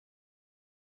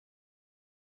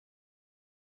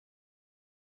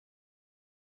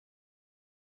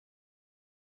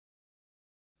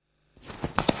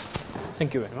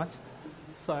Thank you very much.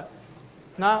 So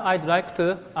now I'd like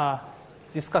to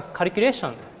discuss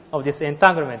calculation of this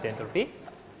entanglement entropy.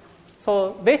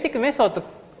 So basic method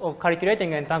of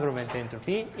calculating entanglement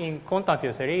entropy in quantum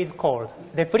field theory is called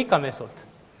replica method.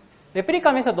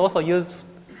 Replica method also used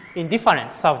in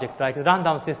different subjects like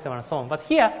random system and so on. But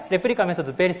here, replica method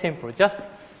is very simple, just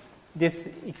this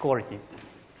equality.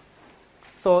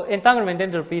 So entanglement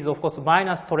entropy is of course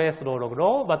minus trace rho log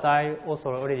rho, but I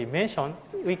also already mentioned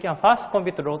we can first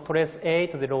compute trace A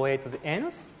to the rho A to the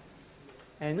n's,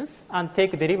 and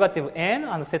take derivative n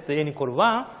and set n equal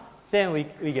 1. Then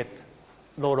we get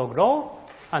rho log rho,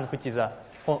 and which is a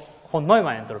von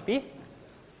Neumann entropy,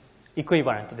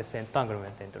 equivalent to this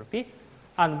entanglement entropy.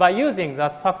 And by using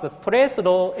that fact that trace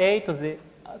rho A to the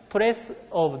trace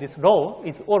of this rho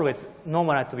is always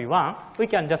normalized to be 1, we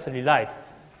can just rewrite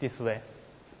this way.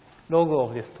 Log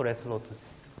of this trace rho to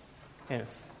the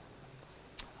nth.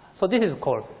 So this is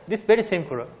called, this very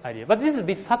simple idea. But this is a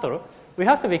bit subtle. We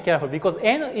have to be careful because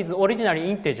n is originally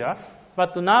integer,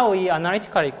 but now we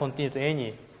analytically continue to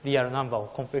any real number or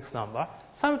complex number.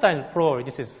 Sometimes probably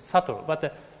this is subtle,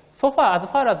 but so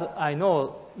far as I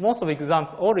know, most of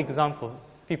all examples,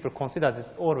 people consider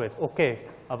this always okay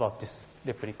about this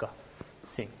replica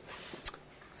thing.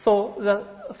 So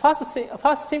the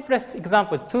first simplest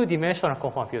example is two-dimensional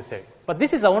quantum field theory. But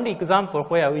this is the only example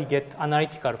where we get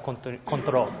analytical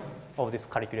control of these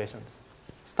calculations,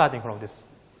 starting from this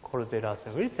Cordero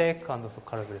and Wilczek and also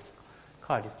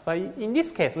Carlis. But in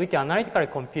this case, we can analytically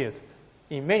compute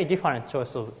in many different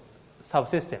choices of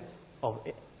subsystems of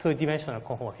two-dimensional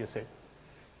quantum field theory.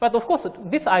 But of course,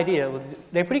 this idea,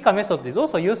 replica method, is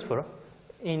also useful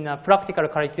in practical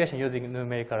calculation using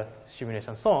numerical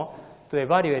simulation, so on, to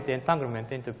evaluate the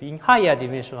entanglement entropy in higher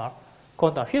dimensional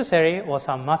quantum field theory or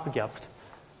some mass gap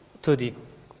to the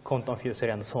quantum field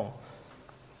theory and so on.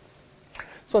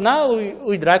 So now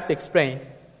we'd like to explain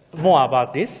more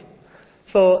about this.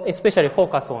 So especially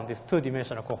focus on this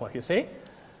two-dimensional quantum field theory.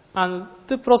 And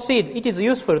to proceed, it is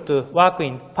useful to work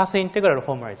in path integral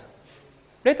formalism.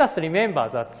 Let us remember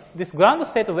that this ground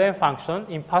state wave function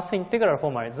in path integral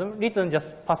formalism written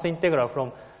just path integral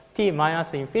from t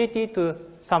minus infinity to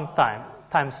some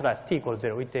time slice t equals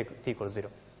 0. We take t equals 0.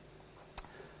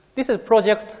 This is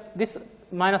this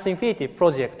minus infinity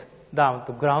project down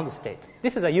to ground state.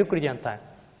 This is a Euclidean time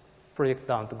project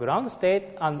down to ground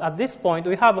state. And at this point,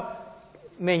 we have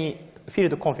many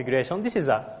field configurations. This is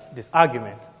this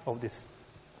argument of this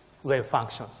wave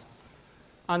functions.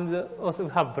 And also we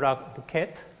have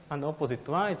bracket, and the opposite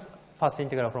one is path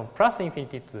integral from plus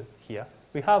infinity to here.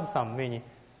 We have many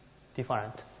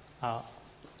different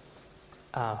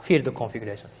field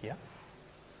configuration here.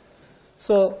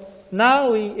 So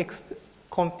now we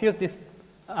compute this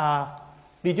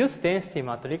reduced density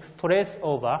matrix trace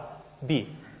over B.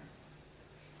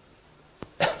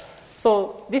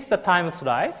 So this is the time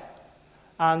slice,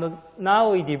 and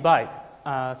now we divide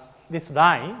this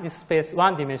line, this space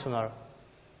one-dimensional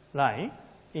line,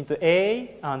 into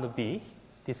A and B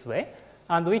this way,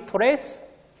 and we trace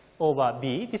over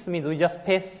B. This means we just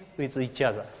paste with each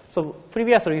other. So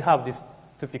previously we have these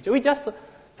two pictures. We just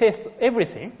paste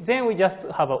everything. Then we just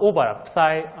have an overlap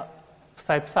psi,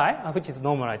 which is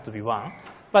normalized to be 1.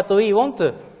 But we want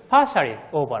to partially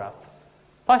overlap,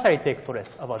 partially take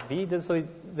trace about B. So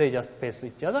they just paste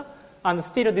each other. And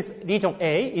still this region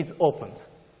A is opened.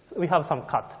 So we have some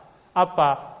cut,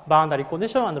 upper boundary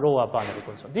condition and lower boundary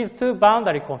condition. These two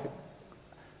boundary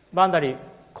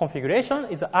configuration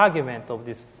is the argument of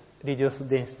this reduced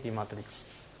density matrix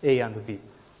A and B.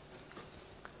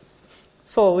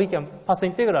 So we can path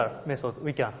integral method,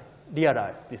 we can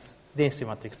realize this density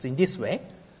matrix in this way.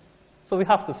 So we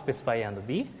have to specify A and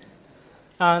B.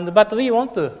 But we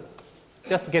want to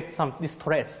just get this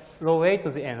trace, rho A to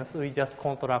the n, so we just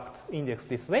contract index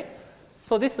this way.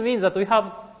 So this means that we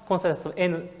have concept of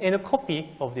n copy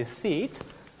of this seat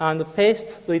and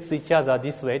paste with each other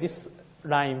this way. This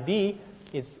line B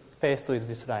is paste with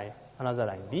this line, another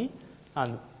line B,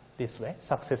 and this way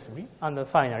successively. And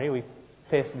finally, we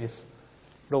paste this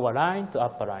lower line to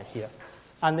upper line here.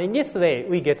 And in this way,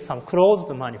 we get some closed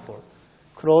manifold.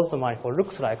 Closed manifold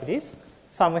looks like this.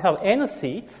 We have n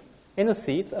seats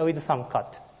with some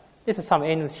cut. This is some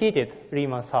n-sheeted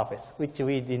Riemann surface, which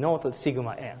we denote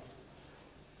sigma n.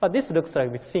 But this looks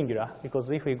like it's singular, because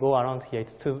if we go around here,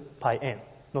 it's 2 pi n,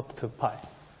 not 2 pi.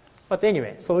 But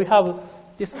anyway, so we have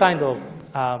this kind of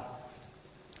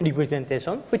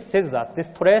representation, which says that this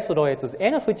trace rho A to the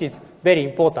n, which is very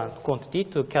important quantity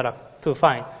to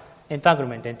find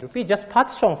entanglement entropy, just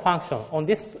partition function on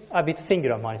this a bit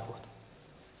singular manifold.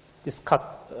 This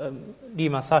cut,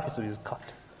 Riemann surface is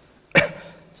cut.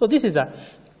 So this is a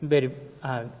very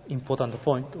important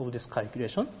point of this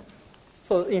calculation.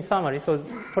 So in summary, so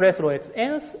trace row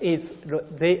n is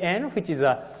Jn, which is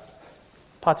a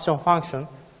partition function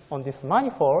on this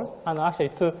manifold, and actually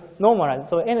to normalize,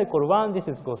 so n equal 1, this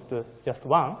goes to just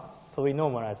 1, so we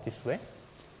normalize this way.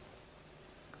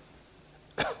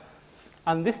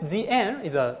 And this Gn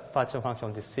is a partition function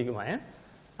of this sigma n.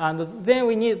 And then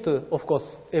we need to, of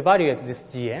course, evaluate this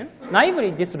Gn.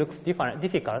 Naively, this looks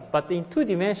difficult, but in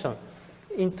two-dimensional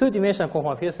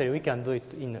conformal field theory, we can do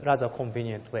it in a rather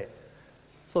convenient way.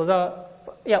 So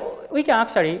we can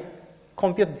actually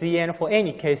compute Gn for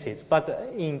any cases,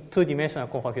 but in two-dimensional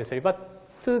conformal field theory.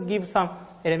 But to give some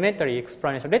elementary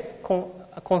explanation, let's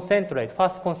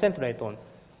first concentrate on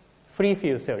free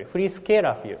field theory, free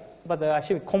scalar field, but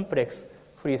actually complex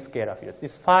free scalar field.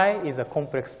 This phi is a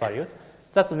complex value.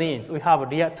 That means we have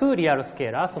two real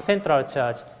scalars, so central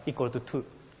charge equal to 2.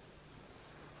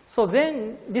 So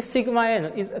then this sigma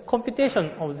n is a computation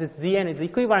of this Gn is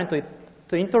equivalent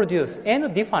to introduce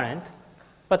n different,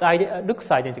 but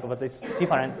looks identical, but it's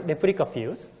different replica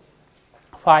fields,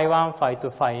 phi 1, phi 2,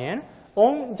 phi n,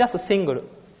 on just a single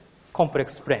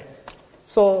complex plane.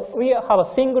 So we have a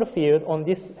single field on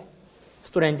this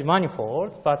strange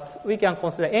manifold, but we can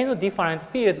consider n different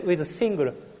fields with a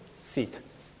single seat.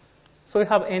 So we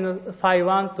have n phi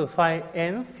 1 to phi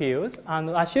n fields, and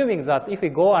assuming that if we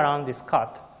go around this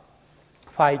cut,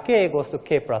 phi k goes to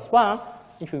k plus 1,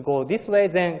 if we go this way,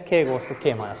 then k goes to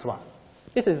k minus 1.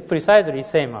 This is precisely the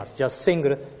same as just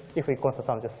single, if we consider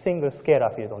some just single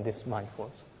scalar field on this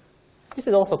manifold. This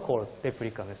is also called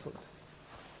replica method.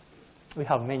 We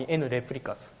have many n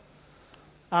replicas.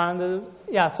 And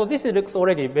yeah, so this looks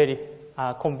already very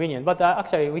convenient, but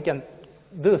actually we can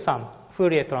do some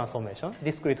Fourier transformation,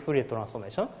 discrete Fourier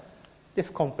transformation, this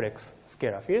complex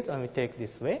scalar field, and we take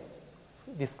this way,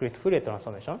 discrete Fourier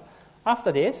transformation.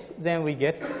 After this, then we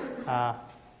get, sorry,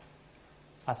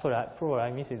 probably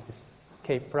I missed this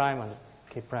k prime and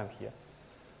k prime here.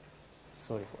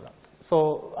 Sorry for that.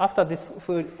 So after this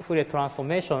Fourier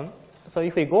transformation, so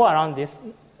if we go around this,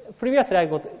 previously I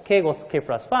got k goes to k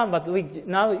plus 1, but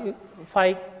now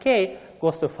phi k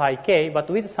goes to phi k, but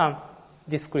with some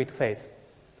discrete phase,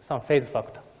 some phase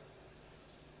factor,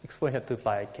 exponential 2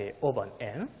 pi k over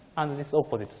n, and this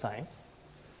opposite sign.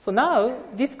 So now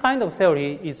this kind of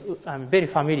theory is very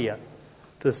familiar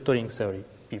to string theory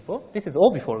people. This is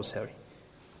Obifol's theory.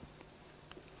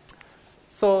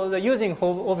 So using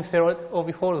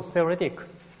Obifol's theoretic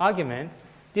argument,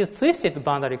 this twisted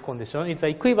boundary condition is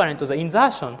equivalent to the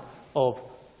insertion of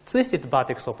twisted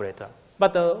vertex operator.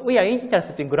 But we are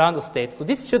interested in ground state, so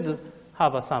this should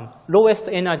have some lowest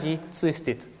energy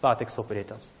twisted vertex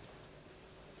operators.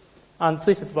 And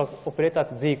twisted operator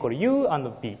at z equal u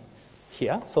and b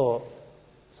here. So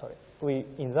sorry, we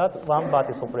insert one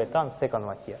vertex operator and second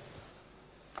one here.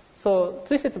 So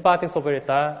twisted vertex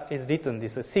operator is written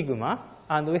this sigma,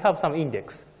 and we have some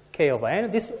index k over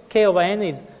n. This k over n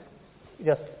is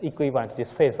just equivalent to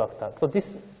this phase factor. So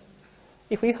this,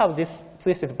 if we have this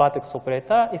twisted vertex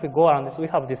operator, if we go around this, we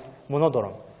have this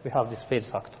monodrome. We have this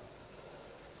phase factor.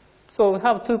 So we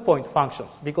have 2-point function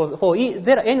because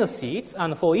there are n seats,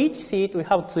 and for each seat we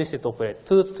have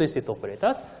two twisted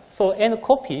operators. So n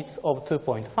copies of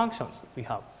 2-point functions we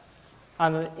have.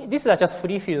 And this is just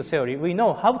free field theory. We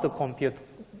know how to compute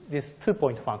this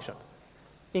 2-point function.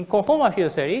 In conformal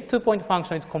field theory, 2-point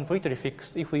function is completely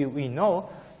fixed if we know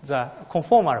the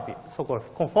conformal,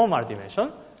 so-called conformal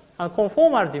dimension. And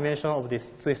conformal dimension of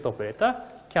this twist operator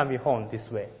can be found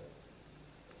this way.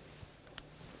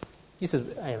 This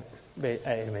is a very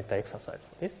elementary exercise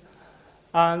for this.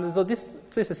 And so this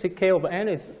twist k over n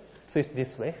is twist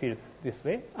this way, field this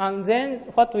way. And then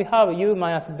what we have u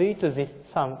minus b to the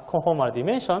some conformal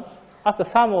dimension after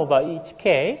sum over each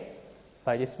k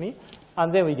by this mean,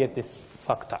 and then we get this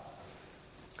factor.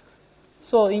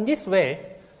 So in this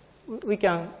way, we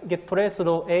can get trace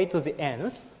law a to the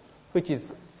n's, which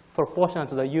is proportional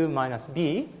to the u minus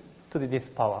b to this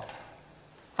power.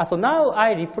 And so now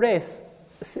I replace,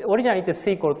 originally it is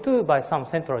c equal 2 by some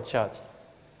central charge.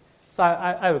 So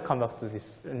I will come back to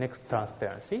this next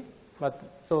transparency. But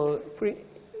so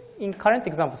in current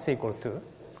example, c equal 2.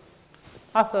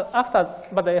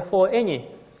 But for any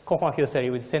conformal field theory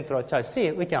with central charge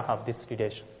c, we can have this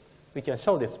relation. We can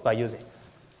show this by using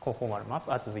conformal map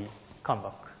as we come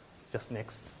back just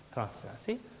next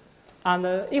transparency. And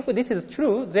if this is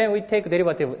true, then we take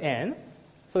derivative of n.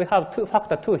 So we have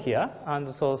factor 2 here,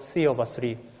 and so c over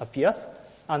 3 appears.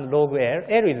 And log L,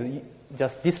 L is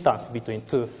just distance between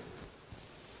two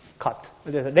cut.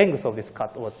 The length of this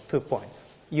cut over 2 points.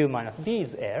 U minus b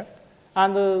is L.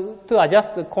 And to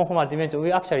adjust the conformal dimension,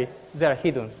 there are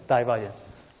hidden divergence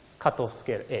cutoff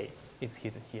scale A is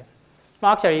hidden here.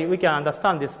 Well, actually, we can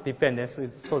understand this dependence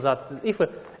so that if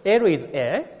L is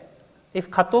L,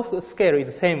 if cutoff scale is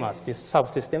the same as this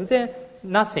subsystem, then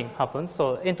nothing happens,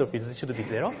 so entropy should be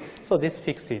 0. So this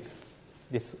fixes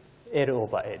this L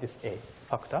over A, this A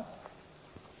factor.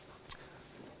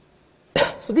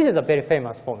 So this is a very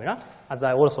famous formula, as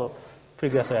I also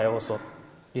previously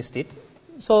listed.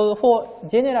 So for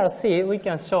general C, we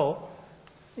can show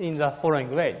in the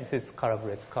following way. This is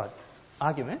Calabrese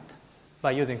argument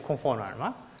by using conformal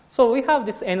map. So we have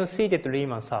this n-seated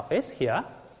Riemann surface here,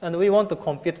 and we want to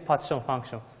compute partition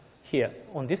function here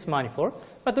on this manifold.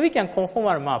 But we can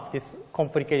conformal map this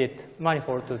complicated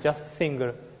manifold to just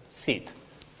single seat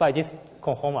by this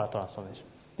conformal transformation.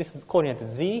 This coordinate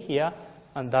z here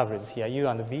and w is here. U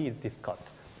and v is discarded.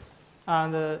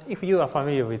 And if you are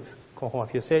familiar with conformal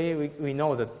field theory, we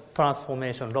know the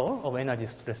transformation law of energy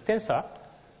stress tensor.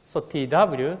 So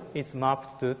Tw is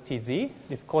mapped to Tz,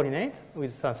 this coordinate,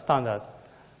 with some standard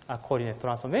coordinate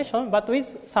transformation, but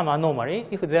with some anomaly.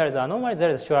 If there is an anomaly,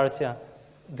 there is a Schwarzschild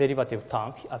derivative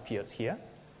term appears here.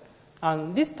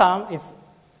 And this term is,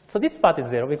 so this part is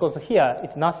 0, because here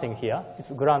it's nothing here.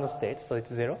 It's ground state, so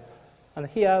it's 0. And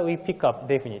here we pick up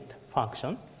definite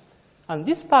function. And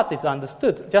this part is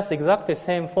understood just exactly the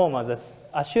same form as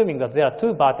assuming that there are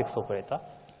two vertex operators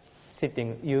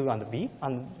sitting U and V,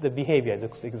 and the behavior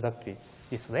looks exactly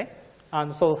this way.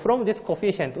 And so from this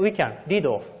coefficient, we can read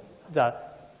off the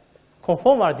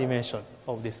conformal dimension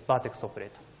of this vertex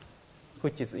operator,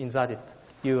 which is inserted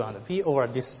U and V over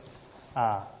this,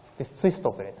 this twist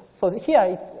operator. So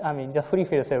here, just free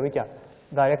field theory, we can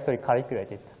directly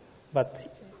calculate it. But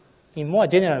in more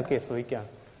general case, we can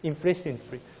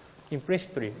implicitly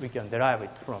we can derive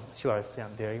it from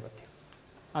Schwarzschild derivative.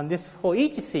 And this, for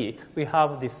each seat, we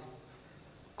have this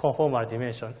conformal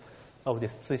dimension of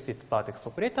this twisted vertex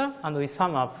operator, and we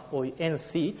sum up for n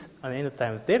seats and n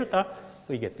times delta,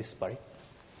 we get this value.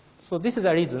 So this is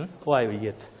a reason why we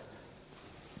get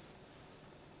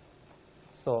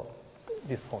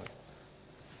this form.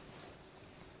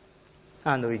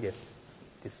 And we get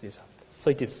this result.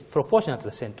 So it is proportional to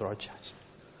the central charge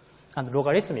and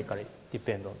logarithmically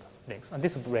depend on the length. And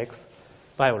this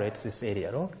violates this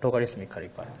area law, logarithmically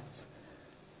violates.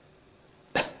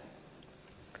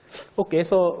 Okay,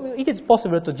 so it is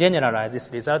possible to generalize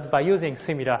this result by using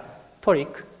similar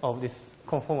trick of this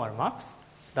conformal maps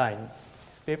done in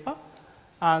this paper.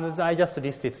 And I just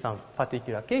listed some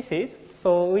particular cases.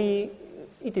 So we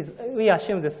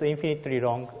assume this infinitely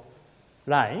long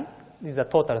line is a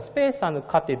total space and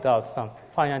cut it out some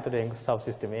finite length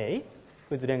subsystem A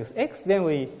with length x, then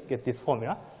we get this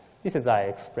formula. This is I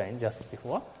explained just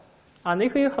before. And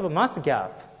if you have a mass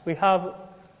gap, we have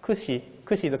Cauchy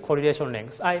is the correlation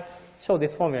length. I show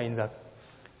this formula in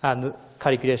the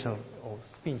calculation of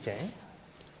spin chain.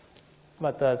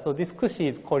 But so this Cauchy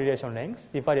is correlation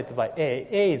length divided by A.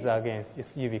 A is again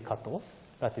this UV cutoff,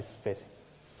 that is spacing.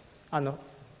 And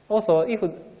also, if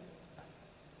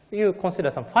you consider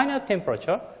some finite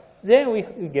temperature, then we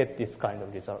get this kind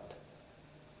of result.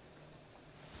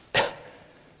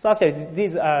 So actually,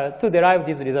 to derive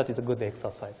this result is a good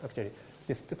exercise. Actually,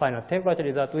 this finite temperature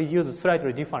result, we use a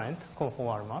slightly different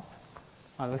conformal map.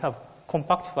 And we have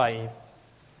compactify in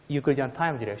Euclidean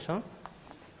time direction.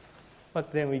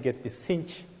 But then we get this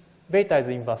cinch. Beta is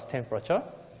inverse temperature.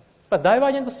 But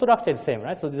divergent structure is the same,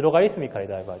 right? So it's logarithmically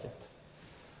divergent.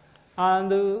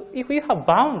 And if we have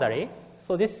boundary,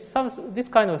 so this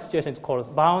kind of situation is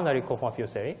called boundary conformal field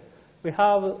theory. We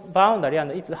have boundary, and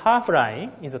its half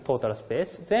line is a total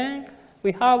space. Then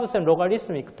we have some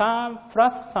logarithmic term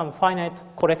plus some finite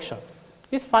correction.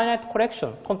 This finite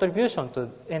correction contribution to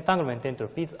entanglement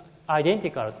entropy is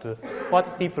identical to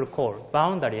what people call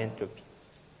boundary entropy,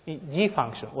 G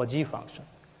function or G function.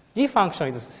 G function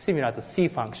is similar to C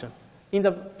function. In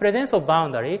the presence of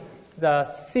boundary, the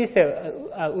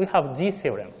we have G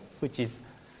theorem, which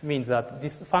means that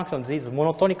this function is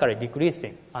monotonically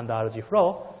decreasing under RG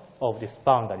flow of this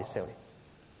boundary theory,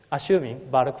 assuming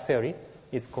bulk theory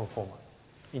is conformal,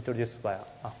 introduced by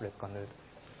Affleck and Newton.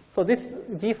 So this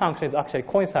G function is actually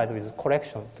coincide with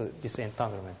correction to this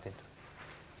entanglement entropy.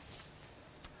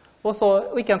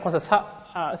 Also, we can consider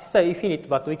infinite,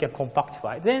 but we can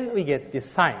compactify. Then we get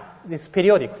this sign, this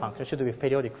periodic function, should be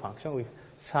periodic function with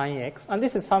sin x. And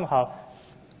this is somehow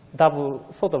double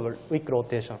sort of weak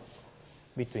rotation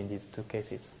between these two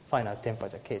cases, finite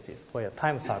temperature cases, where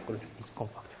time cycle is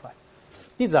compactified.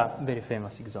 These are very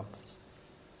famous examples.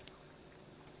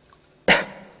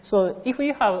 So if we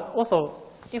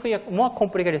have more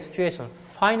complicated situation,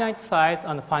 finite size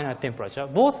and finite temperature,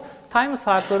 both time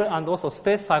cycle and also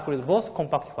space cycle is both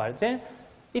compactified, then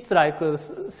it's like a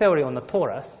theory on the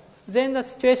torus. Then the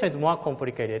situation is more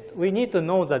complicated. We need to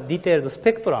know the detailed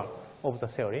spectrum of the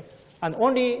theory. And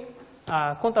only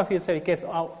quantum field theory case,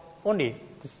 only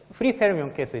this free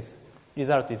fermion cases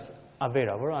result is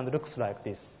available and looks like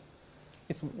this.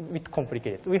 It's a bit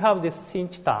complicated. We have this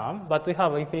cinch term, but we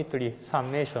have infinitely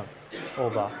summation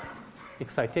over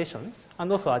excitations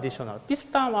and also additional. This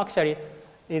term actually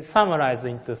is summarized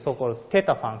into so-called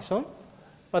theta function,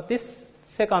 but this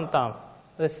second term,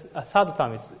 this third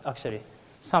term is actually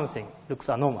something looks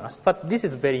anomalous. But this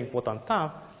is a very important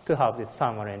term to have this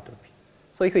thermal entropy.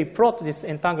 So if we plot this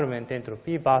entanglement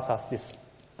entropy versus this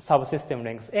subsystem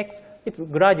length x,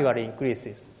 it gradually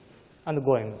increases and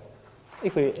going.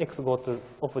 If we x go to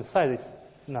opposite side, it's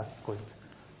not going to.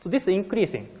 So this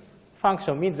increasing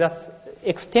function means that's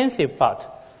extensive part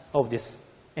of this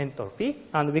entropy.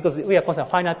 And because we are considering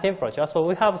finite temperature, so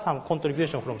we have some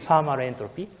contribution from thermal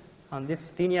entropy. And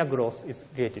this linear growth is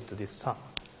related to this thermal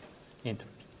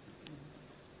entropy.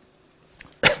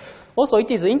 Also, it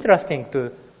is interesting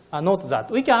to note that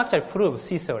we can actually prove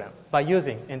C theorem by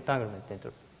using entanglement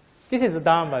entropy. This is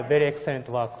done by very excellent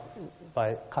work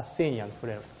by Cassini and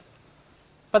Freire.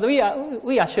 But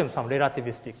we assume some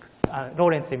relativistic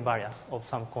Lorentz invariance of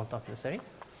some quantum field theory.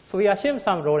 So we assume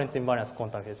some Lorentz invariance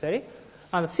quantum field theory.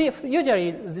 And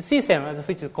usually the C theorem,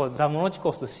 which is called the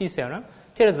Monod-Cost C theorem,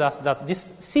 tells us that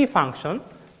this C function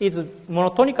is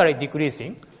monotonically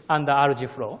decreasing under RG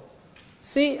flow.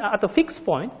 C at a fixed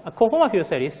point, a conformal field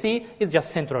theory, C is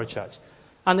just central charge.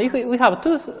 And if we have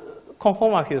two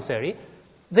conformal field theory,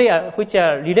 which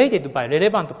are related by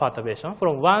relevant perturbation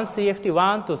from one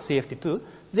CFT1 to CFT2,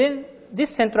 then this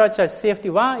central charge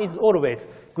CFT1 is always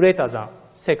greater than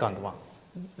second one.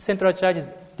 Central charge is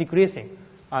decreasing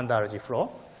under RG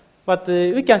flow. But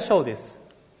we can show this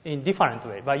in different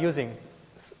way by using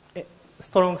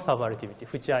strong subadditivity,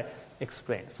 which I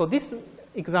explained. So this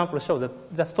example shows that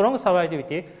the strong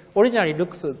subadditivity originally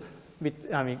looks with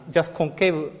just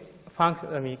concave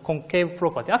function, concave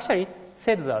property. Actually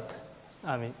says that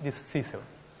this C theory.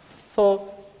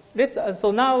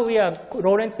 So now we are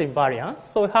Lorentz invariance.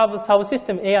 So we have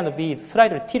subsystem A and B is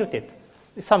slightly tilted,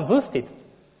 some boosted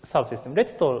subsystem.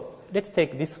 Let's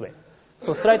take this way.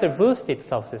 So slightly boosted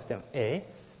subsystem A.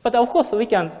 But of course we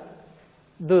can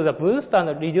do the boost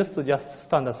and reduce to just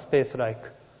standard space-like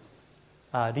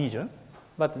region.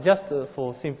 But just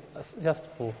for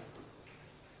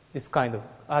this kind of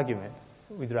argument,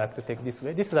 we'd like to take this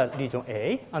way. This is the region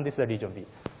A, and this is the region B.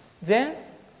 Then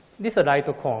this is a light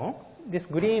cone. This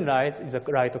green light is a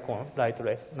light cone, light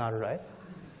rays, null rays.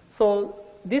 So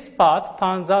this part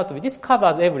turns out to be, this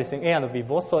covers everything, A and B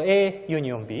both, so A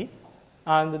union B.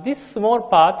 And this small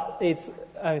part is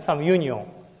some union,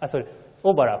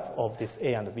 overlap of this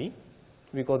A and B,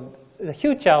 because the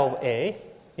future of A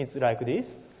is like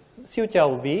this, future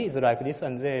of B is like this,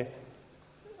 and the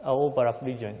overlap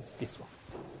region is this one.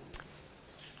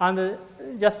 And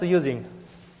just using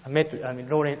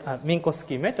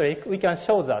Minkowski metric, we can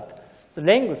show that the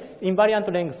length,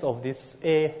 invariant length of this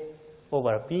A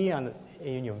over B and A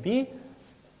union B,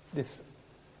 this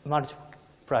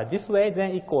multiplied this way,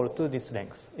 then equal to this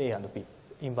length, A and B,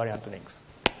 invariant length.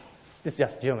 This is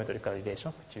just geometrical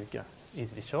relation, which you can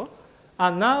easily show.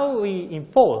 And now we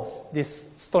impose this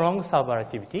strong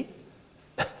subadditivity.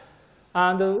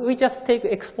 And we just take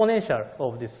exponential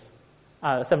of this,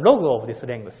 some log of this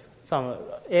length. Some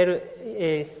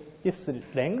this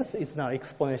length is now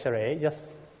exponential A,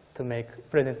 just to make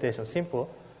presentation simple.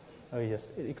 We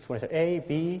just exponential A,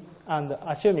 B, and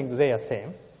assuming they are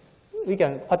same, we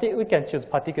can choose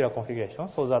particular configuration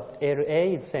so that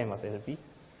LA is same as LB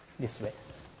this way.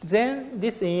 Then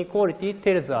this inequality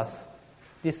tells us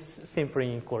this simple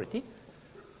inequality.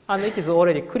 And it is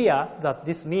already clear that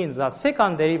this means that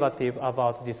second derivative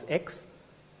about this x,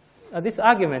 this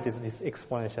argument is this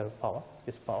exponential power,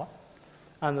 this power.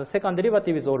 And the second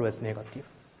derivative is always negative.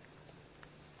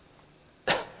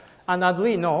 And as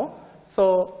we know,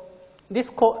 so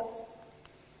this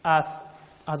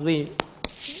as we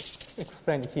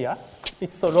explained here,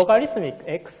 it's so logarithmic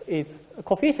x is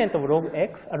coefficient of log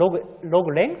x, log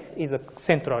length is a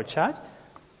central charge.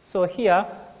 So here,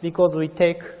 because we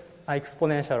take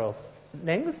exponential of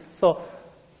length, so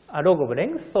a log of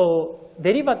length, so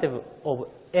derivative of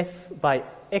s by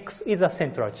x is a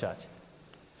central charge.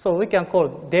 So we can call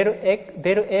del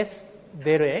s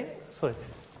del a. Sorry,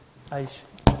 I should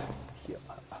here.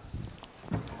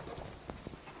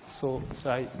 So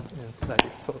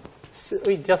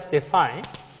we just define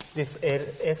this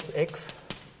Sx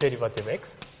derivative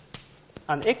x,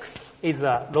 and x is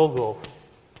a log of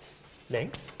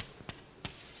length.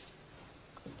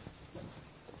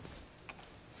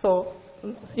 So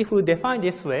if we define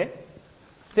this way,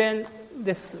 then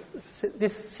this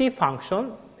C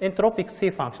function, entropic C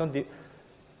function, the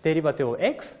derivative of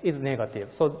x is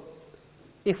negative. So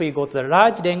if we go to the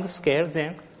large length scale,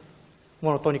 then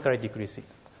monotonically decreasing.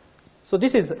 So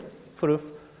this is proof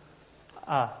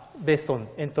based on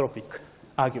entropic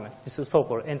argument. This is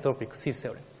so-called entropic C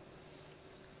theorem.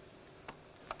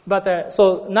 But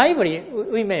so naively,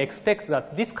 we may expect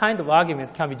that this kind of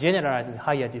argument can be generalized in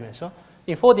higher dimension.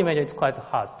 In 4 dimension, it's quite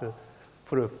hard to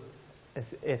prove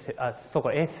a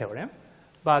so-called A theorem.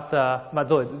 But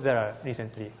though there are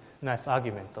recently nice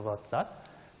arguments about that.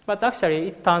 But actually,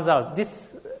 it turns out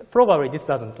probably this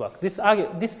doesn't work. This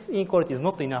inequality is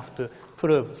not enough to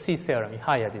prove C theorem in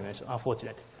higher dimension,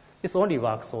 unfortunately. This only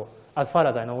works for, as far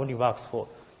as I know, only works for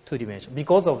 2 dimensions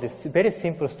because of this very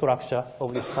simple structure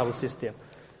of this subsystem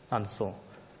and so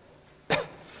on.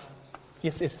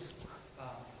 Yes, yes.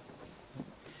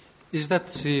 Is that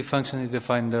C function you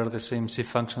defined there the same C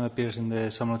function appears in the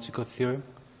sum-logical theorem?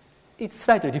 It's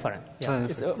slightly different. Yeah.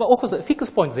 Of course,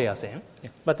 fixed points they are same, yeah.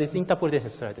 But its interpretation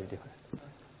is slightly different.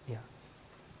 Yeah.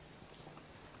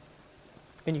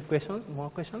 Any questions? More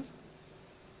questions?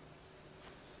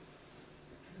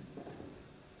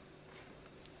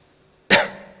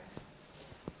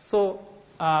 So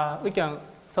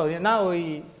now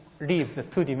we leave the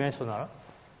 2-dimensional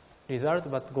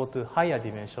result, but go to higher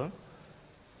dimension.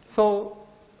 So,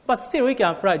 but still we can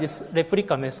apply this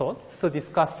replica method to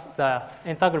discuss the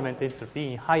entanglement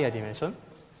entropy in higher dimension.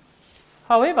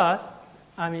 However,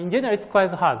 I mean, in general, it's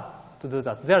quite hard to do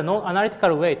that. There are no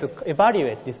analytical way to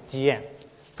evaluate this Gn.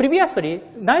 Previously,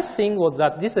 nice thing was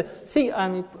that this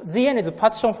Gn is a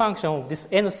partition function of this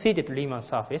n-seeded Riemann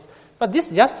surface, but this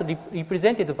just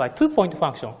represented by 2-point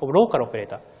function of local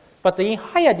operator. But in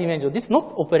higher dimension, this is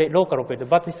not local operator,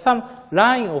 but it's some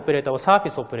line operator or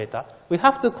surface operator. We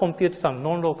have to compute some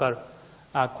non-local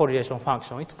correlation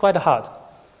function. It's quite hard.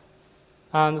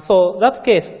 And so that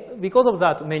case, because of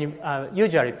that,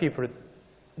 usually people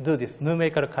do this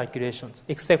numerical calculations,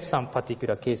 except some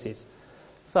particular cases.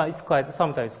 So it's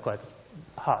sometimes it's quite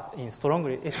hard in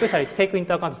strongly, especially take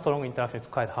into account strong interaction, it's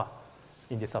quite hard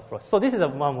in this approach. So this is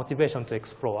one motivation to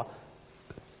explore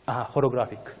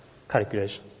holographic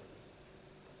calculations.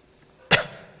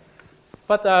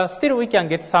 But still, we can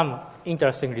get some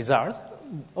interesting results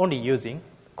only using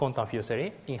quantum field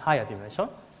theory in higher dimension.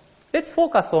 Let's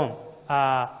focus on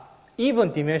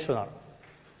even dimensional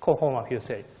conformal field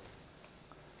theory.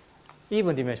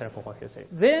 Even dimensional conformal field theory.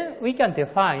 Then we can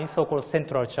define so-called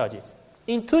central charges.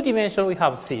 In 2 dimensions, we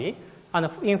have C, and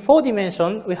in 4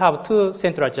 dimensions, we have 2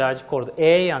 central charges called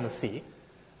A and C,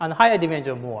 and higher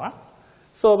dimension more.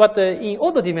 So, but in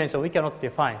odd dimension, we cannot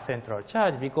define central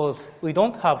charge because we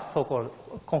don't have so-called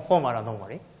conformal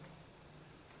anomaly.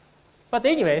 But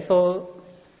anyway, so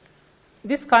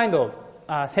this kind of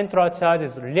central charge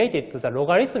is related to the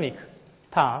logarithmic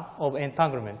term of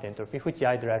entanglement entropy, which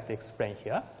I'd like to explain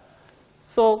here.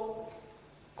 So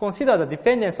consider the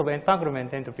dependence of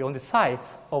entanglement entropy on the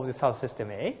size of the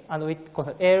subsystem A, and we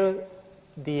consider L,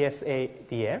 ds, A,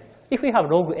 dl. If we have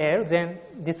log L, then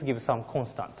this gives some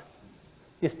constant.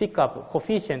 This pick up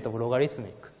coefficient of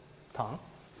logarithmic term.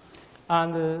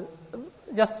 And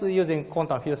just using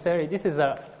quantum field theory, this is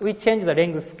we change the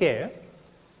length scale,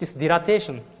 this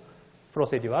dilatation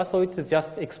procedure. So it's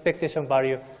just expectation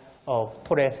value of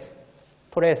trace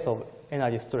of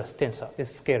energy stress tensor,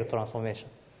 this scale transformation.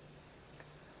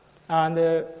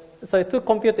 And so to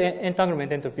compute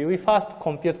entanglement entropy, we first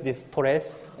compute this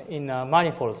trace in a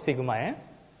manifold sigma n,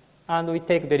 and we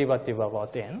take derivative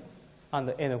about n,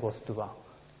 and n goes to 1.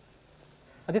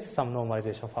 This is some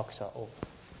normalization factor of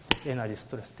this energy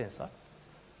stress tensor.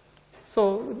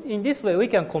 So in this way, we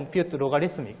can compute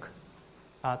logarithmic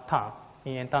term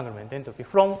in entanglement entropy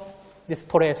from this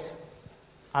trace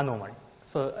anomaly.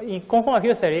 So in conformal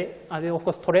field theory, of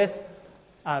course, trace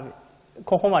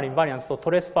conformal invariance, so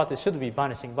trace part should be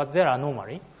vanishing, but there are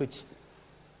anomalies which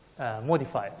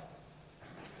modify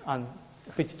and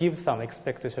which gives some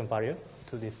expectation value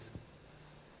to this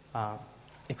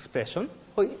expression.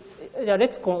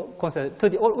 Let's consider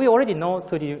 2D. We already know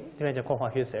 2D dimensional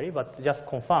conformal field theory, but just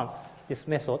confirm this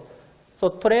method. So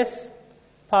trace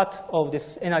part of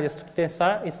this energy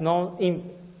tensor is known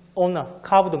on a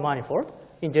curved manifold.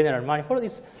 In general manifold,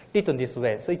 it's written this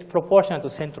way. So it's proportional to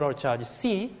central charge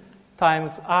C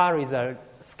times R is a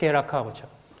scalar curvature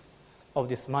of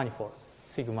this manifold,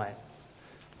 sigma n.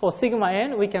 For sigma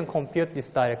n, we can compute this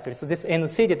directly. So this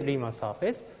n-seeded Riemann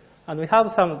surface. And we have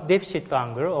some deficit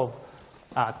angle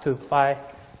of 2 pi.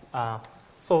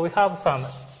 So we have some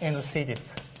n-seeded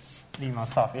Riemann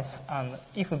surface. And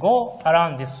if we go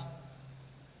around this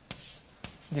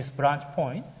this branch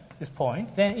point,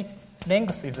 then its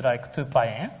length is like 2 pi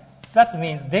n. That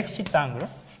means deficit angle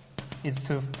is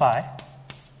 2 pi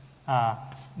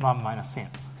 1 minus n.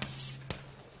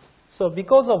 So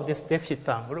because of this deficit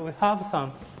angle, we have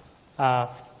some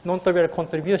non-trivial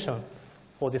contribution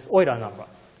for this Euler number.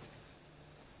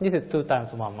 This is 2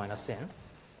 times 1 minus n.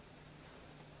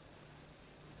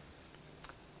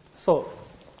 So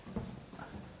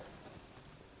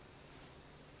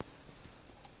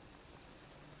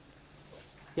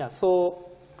yeah, so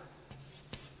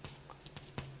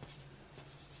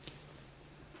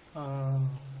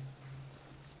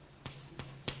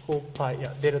 4 pi,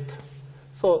 yeah, delta.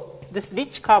 So this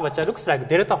rich curvature looks like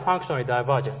delta functionally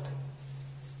divergent.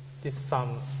 This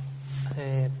some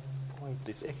point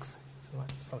is x,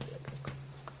 something like x.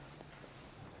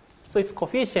 So its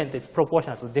coefficient is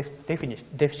proportional to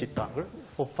deficit angle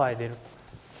 4 pi delta.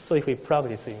 So if we plug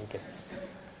this in, we get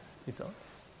this.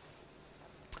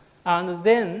 And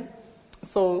then,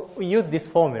 so we use this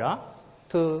formula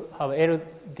to have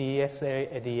LDS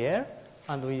dl,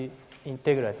 and we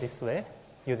integrate this way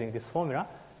using this formula.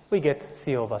 We get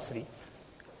C over 3.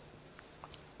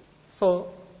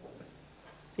 So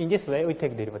in this way, we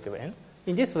take derivative n.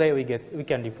 In this way, we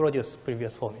can reproduce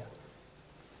previous formula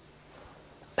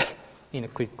in a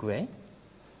quick way.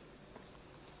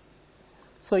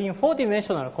 So in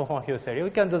 4-dimensional conformal field theory, we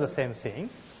can do the same thing.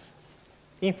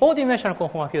 In 4-dimensional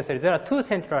conformal field theory, there are two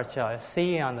central charges,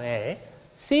 C and A.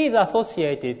 C is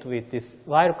associated with this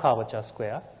wild curvature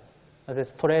square,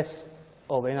 this trace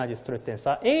of energy stress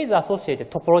tensor. A is associated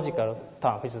topological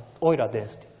term, which is Euler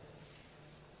density.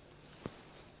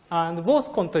 And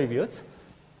both contribute.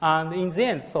 And in the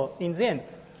end,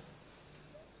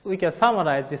 we can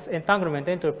summarize this entanglement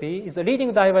entropy is a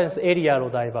leading divergence area row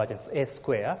divergence, A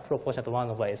square, proportional to 1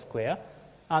 over A square.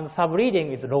 And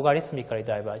subleading is logarithmically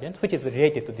divergent, which is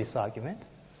related to this argument,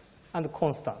 and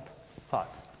constant part.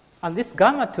 And this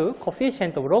gamma 2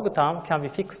 coefficient of log term can be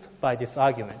fixed by this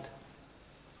argument,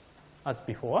 as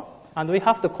before. And we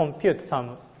have to compute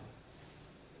some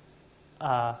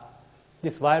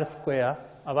this wild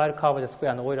curvature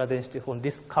square and Euler density from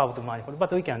this curved manifold,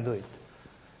 but we can do it.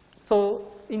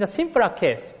 So in a simpler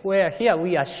case, where here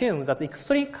we assume that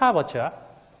extreme curvature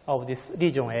of this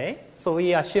region A, so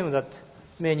we assume that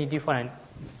many different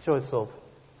choices of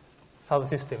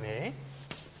subsystem A.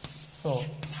 So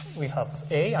we have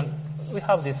A, and we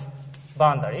have this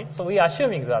boundary. So we are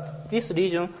assuming that this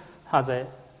region has a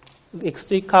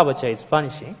extreme curvature is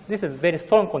vanishing. This is a very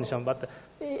strong condition, but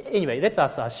anyway, let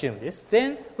us assume this.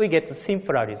 Then we get a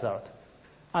simpler result.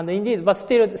 And indeed, but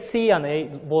still C and A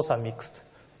both are mixed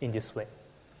in this way.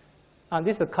 And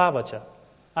this is a curvature.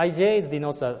 Ij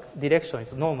denotes the direction.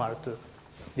 It's normal to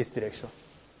this direction.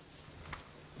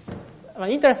 An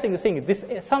interesting thing is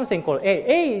this something called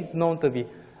A. A is known to be,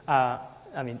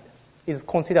 is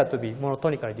considered to be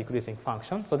monotonically decreasing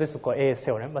function. So this is called A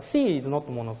theorem. But C is not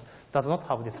does not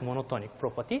have this monotonic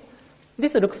property.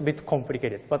 This looks a bit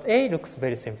complicated, but A looks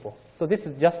very simple. So this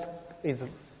is just is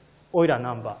Euler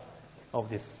number of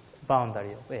this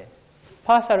boundary of A.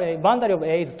 Partial A, boundary of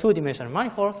A is 2-dimensional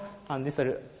manifold, and this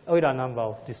Euler number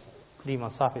of this Riemann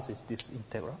surface is this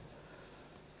integral.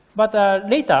 But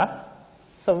later,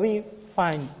 so we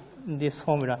find this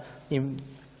formula in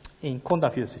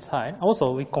quantum field side.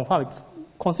 Also, we confirm it's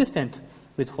consistent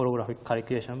with holographic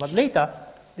calculation. But later,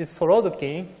 this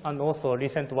Sorokin and also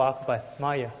recent work by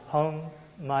Myers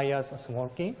and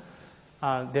Smolkin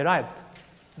derived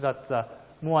that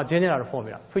more general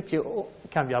formula, which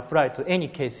can be applied to any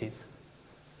cases.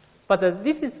 But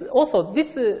this is also,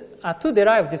 to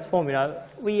derive this formula,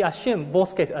 we assume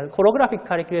both cases, holographic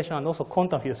calculation and also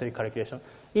quantum field theory calculation.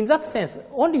 In that sense,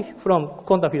 only from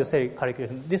quantum field theory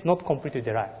calculation, this is not completely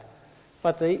derived.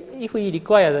 But if we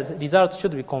require that the result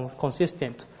should be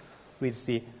consistent with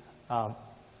the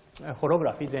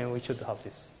holography, then we should have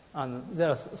this. And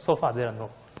so far, there are no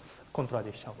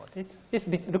contradictions about it. This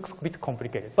looks a bit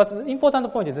complicated. But the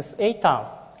important point is this A term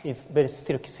is very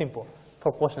still simple,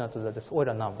 proportional to this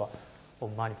Euler number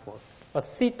of manifold. But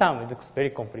C term looks very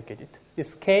complicated.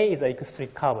 This K is an extreme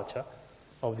curvature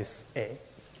of this A.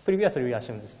 Previously, we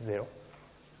assumed this is 0.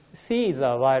 C is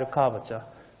a wild curvature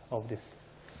of this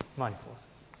manifold.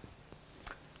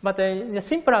 But in the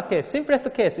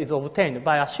simplest case is obtained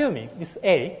by assuming this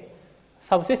A,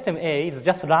 subsystem A is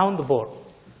just round ball.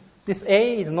 This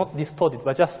A is not distorted,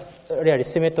 but just really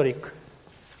symmetric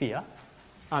sphere.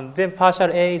 And then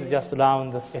partial A is just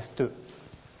round S2.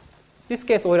 This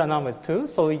case, Euler number is 2,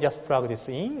 so we just plug this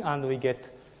in, and we get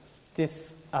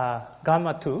this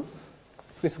gamma 2.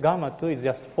 This gamma 2 is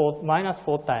just minus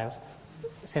 4 times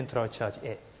central charge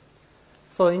A.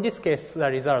 So in this case, the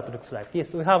result looks like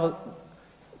this. We have a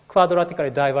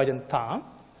quadratically divergent term,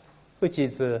 which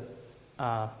is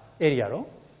area law.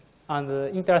 And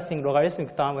the interesting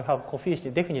logarithmic term, we have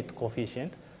coefficient, definite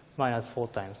coefficient, minus 4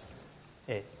 times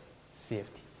A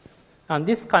CFT. And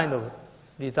this kind of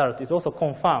result is also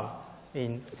confirmed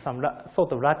in some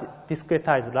sort of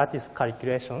discretized lattice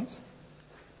calculations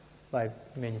by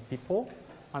many people,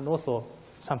 and also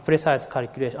some precise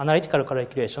calculation, analytical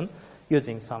calculation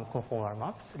using some conformal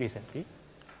maps recently,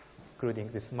 including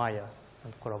this Myers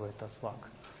and collaborators' work.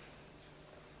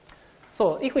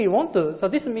 So if we want to, so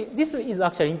this is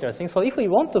actually interesting. So if we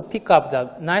want to pick up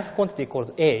the nice quantity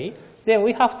called A, then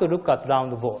we have to look at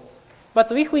round ball.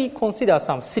 But if we consider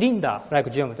some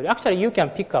cylinder-like geometry, actually you can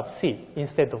pick up C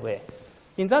instead of A.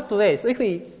 In that way, so if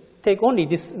we take only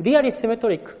this really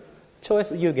symmetric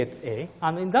choice, you get A.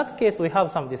 And in that case, we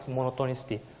have some of these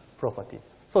monotonicity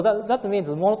properties. So that means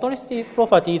the monotonicity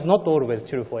property is not always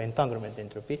true for entanglement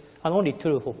entropy, and only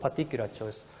true for particular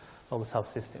choice of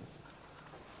subsystems.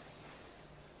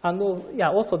 And yeah,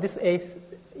 also this A,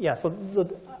 yeah, so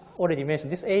already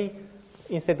mentioned, this A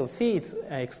instead of C is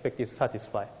expected to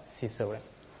satisfy C theorem.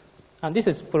 And this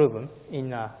is proven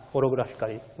in a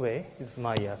holographically way. It's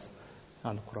Myers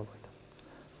and collaborators.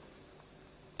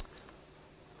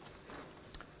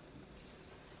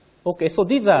 Okay, so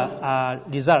these are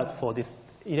results for this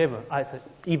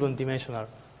even dimensional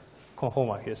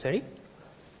conformal field theory.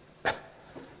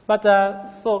 But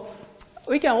so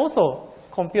we can also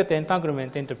compute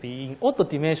entanglement entropy in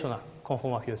auto-dimensional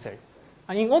conformal field theory.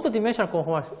 And in auto-dimensional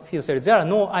conformal field theory, there are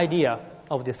no idea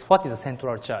of this, what is the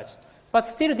central charge. But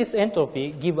still, this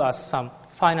entropy gives us some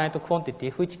finite quantity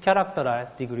which characterize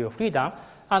degree of freedom,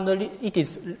 and it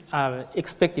is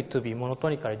expected to be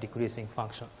monotonically decreasing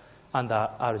function under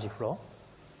RG flow.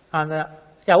 And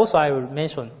yeah, also I will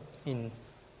mention in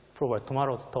probably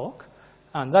tomorrow's talk,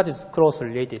 and that is closely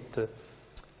related to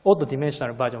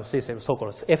auto-dimensional version of C theorem,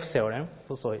 so-called F theorem,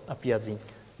 also appears in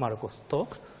Marcos'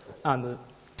 talk, and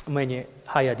many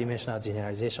higher dimensional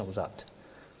generalization of that.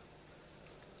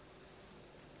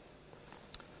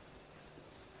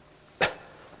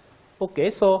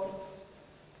 Okay, so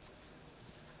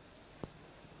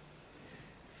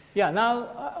yeah,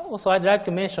 now also I'd like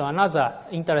to mention another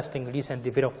interesting recent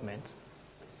development,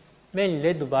 mainly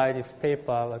led by this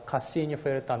paper by Cassini,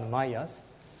 Felt, and Myers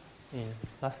in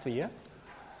last year.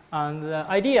 And the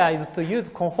idea is to use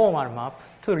conformal map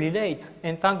to relate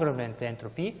entanglement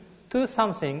entropy to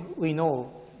something we know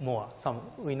more,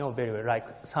 we know very well,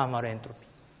 like thermal entropy.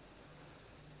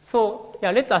 So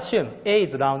yeah, let's assume A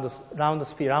is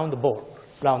round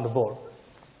ball,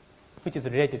 which is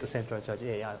related to central charge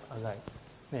A, as I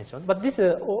mentioned. But this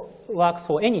works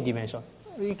for any dimension.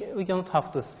 We don't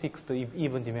have to fix to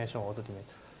even dimension or odd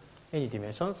dimension, any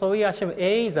dimension. So we assume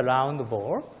A is a round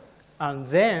ball, and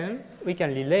then we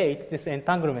can relate this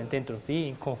entanglement entropy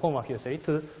in conformal field theory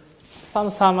to some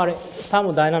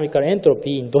dynamical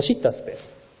entropy in Doshita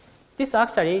space. This is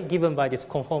actually given by this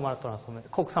conformal transformation,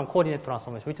 some coordinate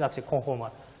transformation, which is actually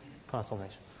conformal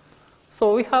transformation.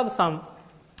 So we have some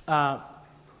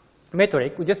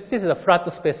metric. This is a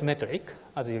flat space metric,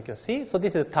 as you can see. So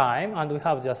this is time, and we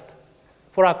have just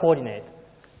polar coordinate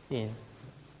in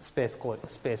space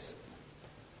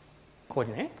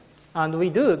coordinate. And we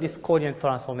do this coordinate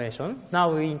transformation.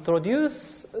 Now we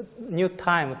introduce new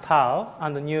time tau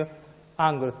and new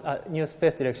angle, new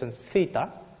space direction theta.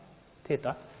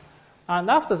 And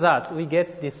after that, we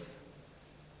get this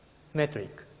metric.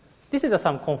 This is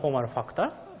some conformal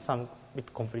factor, some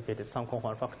bit complicated, some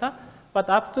conformal factor. But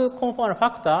up to conformal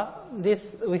factor,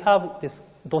 we have this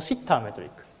Doshita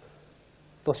metric,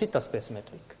 Doshita space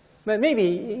metric. But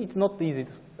maybe it's not easy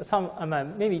to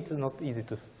maybe it's not easy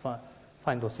to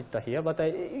find Doshita here. But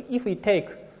if we take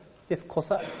this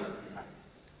cosine,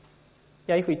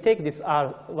 yeah, if we take this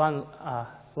R1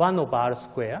 over R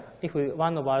square, if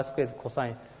 1 over R square is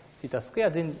cosine theta square,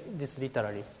 then this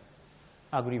literally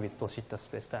agree with Doshita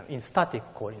space-time in static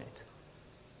coordinate.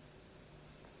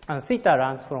 And theta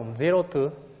runs from 0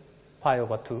 to pi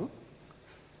over 2.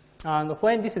 And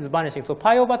when this is vanishing, so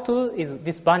pi over 2 is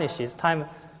this vanishes, time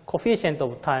coefficient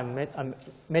of time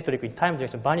metric with time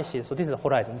direction vanishes. So this is the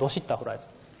horizon, Doshita horizon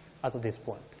at this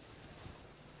point.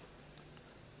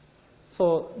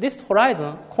 So this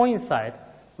horizon coincides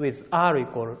with R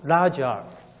equal large R.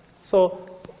 So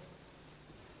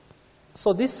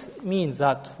this means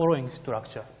that following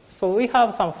structure. So we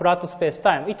have some flat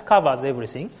space-time. It covers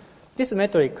everything. This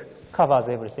metric covers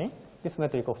everything. This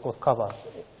metric, of course, covers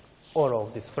all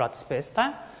of this flat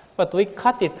space-time. But we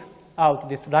cut it out,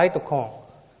 this light cone.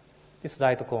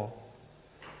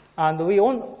 And we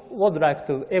would like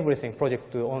to everything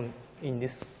project to on in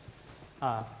this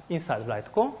inside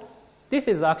light cone. This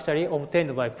is actually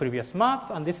obtained by previous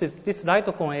map, and this light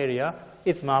cone area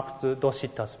is mapped to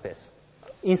Doshita space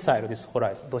inside this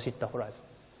horizon, Doshita horizon,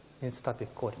 in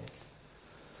static coordinate.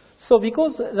 So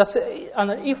because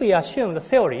if we assume the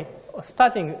theory,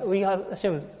 we have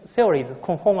assumed theory is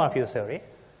conformal field theory,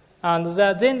 and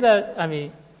then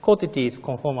the quantity is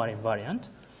conformal invariant,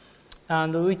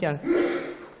 and we can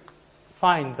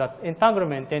find that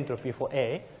entanglement entropy for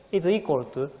A is equal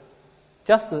to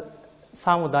just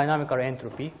thermodynamical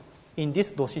entropy in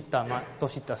this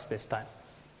Doshita space-time.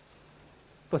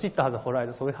 Doshita has a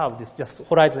horizon, so we have this just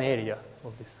horizon area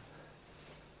of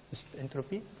this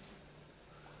entropy.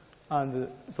 And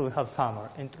so we have thermal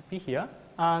entropy here.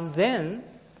 And then,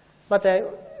 but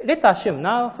let's assume,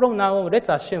 from now on, let's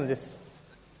assume this.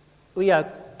 We are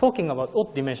talking about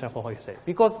odd dimensional conformal field theory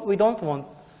because we don't want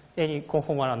any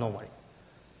conformal anomaly.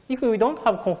 If we don't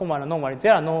have conformal anomaly,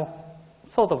 there are no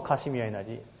sort of Casimir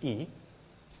energy E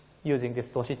using this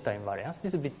Doshita invariance. This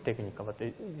is a bit technical,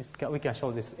 but we can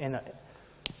show this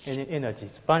energy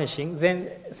is vanishing. Then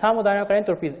thermodynamical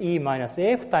entropy is E minus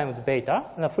F times beta,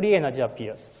 and the free energy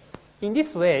appears. In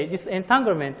this way, this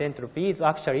entanglement entropy is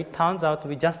actually turns out to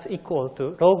be just equal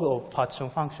to log of partition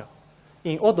function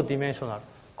in odd dimensional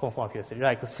conformal field theory,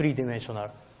 like 3-dimensional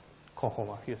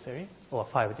conformal field theory or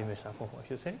 5-dimensional conformal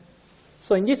field theory.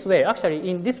 So in this way, actually,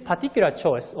 in this particular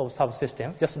choice of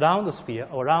subsystem, just round sphere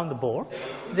or round ball,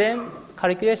 then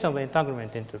calculation of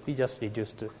entanglement entropy just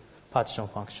reduced to partition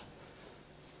function.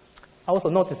 I also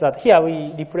notice that here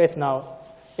we replace now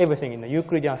everything in the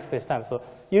Euclidean space-time. So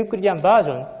Euclidean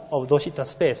version of Doshita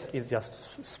space is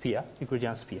just sphere,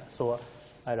 Euclidean sphere. So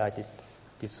I write it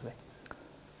this way.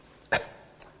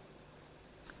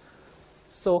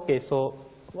 So okay, so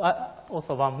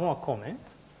also one more comment.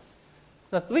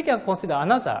 That we can consider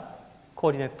another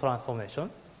coordinate transformation.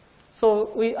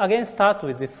 So we again start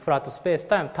with this flat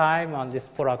space-time, time and this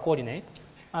polar coordinate,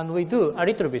 and we do a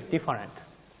little bit different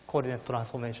coordinate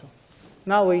transformation.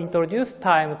 Now we introduce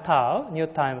time tau, new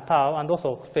time tau, and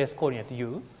also space coordinate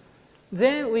u.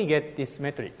 Then we get this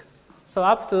metric. So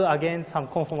up to, again, some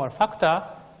conformal factor,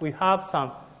 we have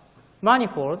some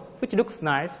manifold, which looks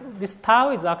nice. This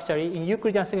tau is actually, in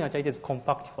Euclidean signature, it is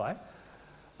compactified.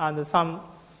 And some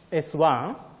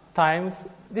S1 times,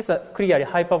 these are clearly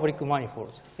hyperbolic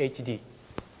manifolds, HD.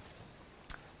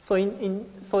 So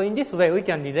in this way, we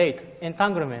can relate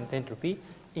entanglement entropy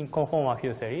in conformal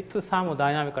field theory to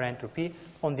thermodynamical entropy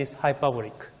on this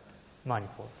hyperbolic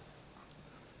manifold.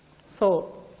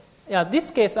 So yeah,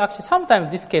 this case actually,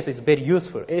 sometimes this case is very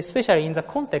useful, especially in the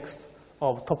context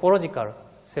of topological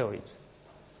theories.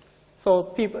 So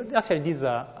people, actually these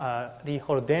are Lee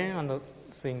Holden and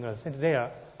Swingers, they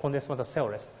are condensed matter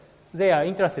theorists. They are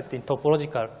interested in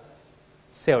topological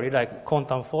theory like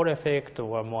quantum Fourier effect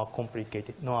or more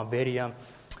complicated Noah Berian,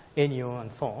 Enyo,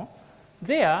 and so on.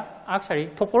 They are actually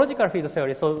topological field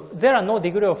theory, so there are no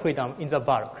degree of freedom in the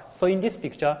bulk. So in this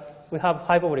picture, we have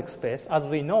hyperbolic space. As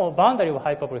we know, boundary of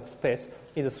hyperbolic space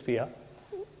is a sphere,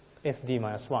 SD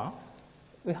minus 1.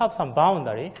 We have some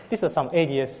boundary. This is some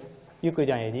AdS,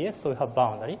 Euclidean AdS, so we have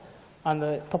boundary. And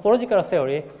the topological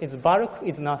theory is bulk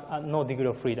is not no degree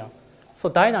of freedom. So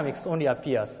dynamics only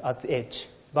appears at the edge,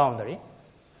 boundary.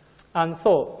 And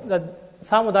so the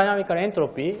thermodynamical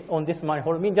entropy on this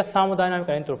manifold means just thermodynamical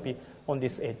entropy on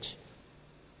this edge.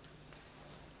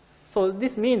 So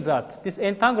this means that this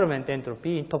entanglement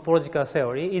entropy in topological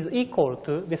theory is equal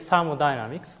to this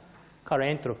thermodynamics current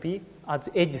entropy at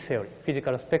the edge theory,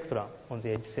 physical spectrum on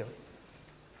the edge theory.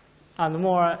 And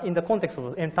more in the context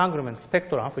of entanglement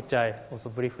spectrum, which I also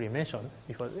briefly mentioned,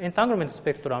 because entanglement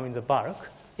spectrum in the bulk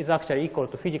is actually equal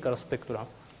to physical spectrum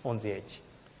on the edge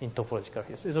in topological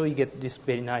fields. So we get this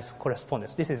very nice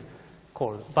correspondence. This is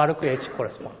called bulk edge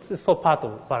correspondence. This is so part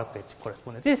of bulk edge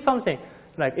correspondence. This is something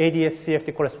like AdS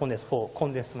CFT correspondence for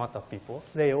condensed matter people.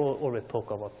 They always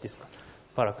talk about this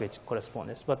bulk edge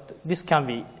correspondence. But this can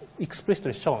be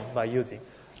explicitly shown by using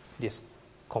these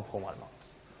conformal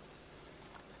maps.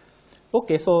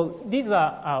 Okay, so these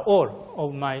are all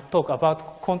of my talk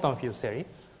about quantum field theory.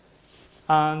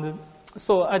 And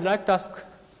so I'd like to ask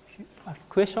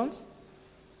questions.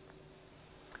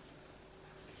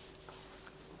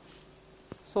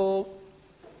 So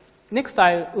next,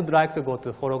 I would like to go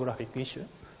to holographic issue.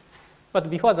 But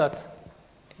before that,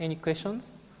 any questions?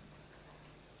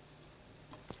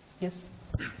 Yes?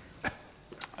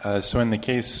 So in the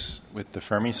case with the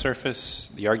Fermi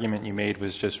surface, the argument you made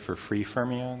was just for free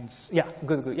fermions? Yeah,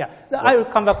 good. Yeah, I will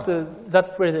come back to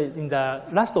that in the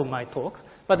last of my talks.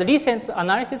 But the recent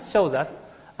analysis shows that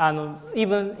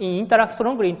even in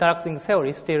strongly interacting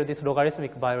theories, still this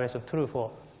logarithmic violation true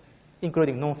for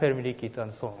including non-Fermi liquid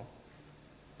and so on.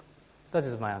 That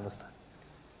is my understanding.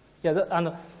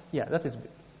 Yeah, that is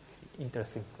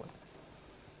interesting point.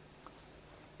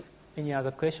 Any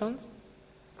other questions?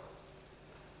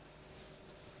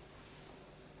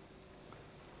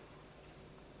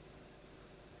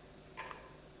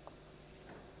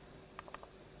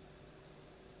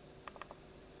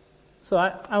 So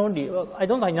I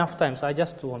don't have enough time, so I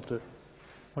just want to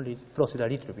only proceed a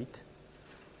little bit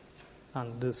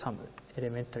and do some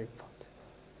elementary part.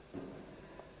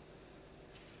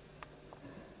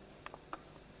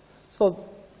 So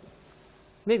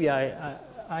maybe I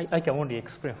can only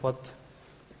explain what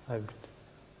I would.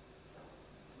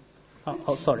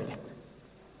 Oh, sorry.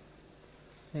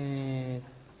 Yeah,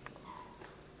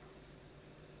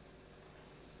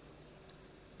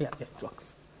 it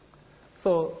works.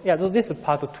 So yeah, so this is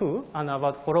part 2, and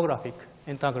about holographic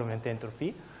entanglement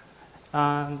entropy.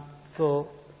 And so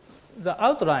the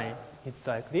outline is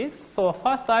like this. So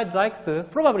first, I'd like to,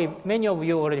 probably many of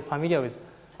you are already familiar with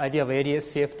the idea of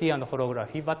AdS, CFT, and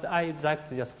holography, but I'd like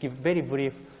to just give very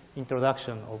brief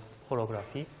introduction of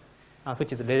holography,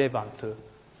 which is relevant to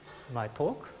my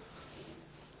talk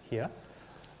here.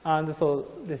 And so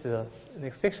this is the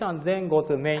next section, and then go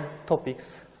to the main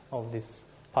topics of this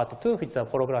part 2, which is a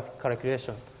holographic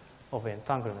calculation of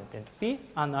entanglement entropy.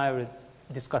 And I will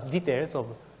discuss details of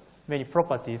many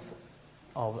properties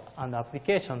of an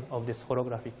application of this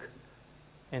holographic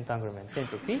entanglement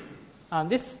entropy. And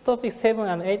this topic 7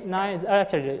 and 8, 9 are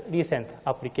actually recent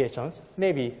applications.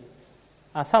 Maybe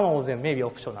some of them may be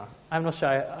optional. I'm not sure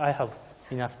I have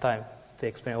enough time to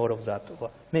explain all of that.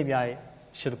 Or maybe I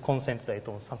should concentrate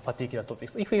on some particular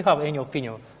topics. If you have any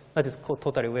opinion, that is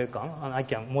totally welcome, and I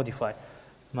can modify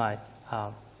my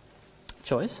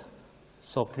choice.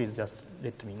 So please just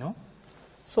let me know.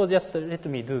 So just let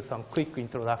me do some quick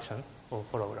introduction of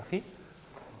holography.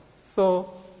 So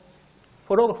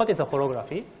what is a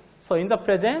holography? So in the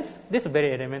presence, this is a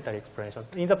very elementary explanation.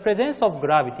 In the presence of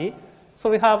gravity, so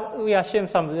we assume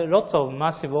lots of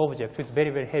massive objects, which is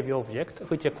very, very heavy object,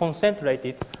 which are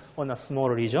concentrated on a small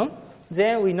region.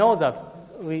 Then we know that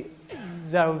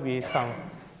there will be some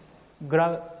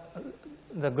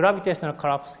the gravitational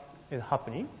collapse is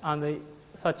happening, and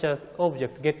such an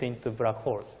object gets into black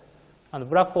holes. And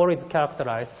black hole is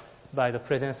characterized by the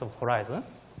presence of horizon.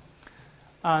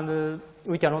 And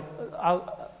we cannot,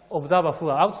 observer who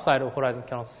are outside of horizon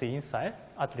cannot see inside,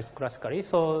 at least classically.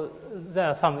 So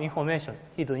there is some information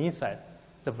hidden inside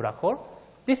the black hole.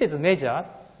 This is measured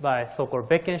by so-called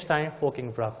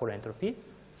Bekenstein-Hawking black hole entropy.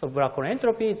 So black hole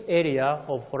entropy is area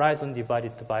of horizon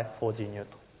divided by 4G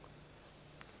Newton.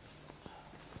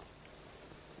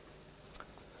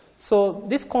 So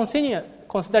this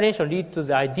consideration leads to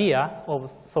the idea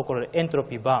of so-called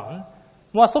entropy bound.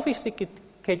 More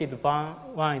sophisticated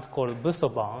bound one is called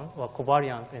Busso bound or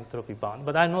covariant entropy bound,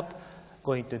 but I'm not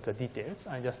going into the details.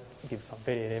 I just give some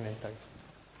very elementary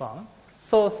bound.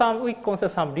 So we consider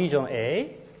some region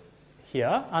A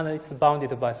here, and it's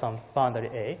bounded by some boundary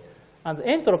A. And the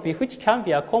entropy, which can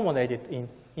be accommodated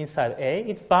inside A,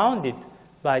 is bounded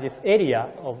by this area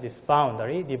of this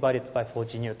boundary divided by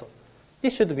 4G Newton.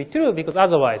 This should be true because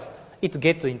otherwise it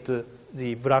gets into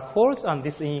the black holes and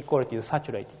this inequality is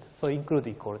saturated. So include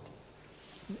equality.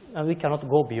 And we cannot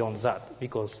go beyond that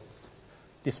because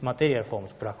this material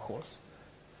forms black holes.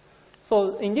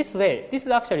 So in this way, this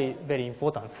is actually very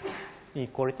important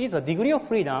inequality. The degree of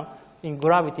freedom in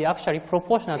gravity actually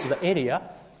proportional to the area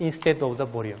instead of the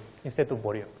volume, instead of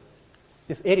volume.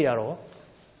 This area law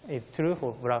is true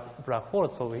for black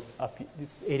holes, so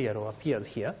this area law appears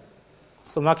here.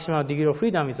 So maximum degree of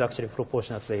freedom is actually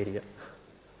proportional to the area.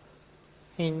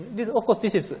 Of course,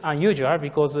 this is unusual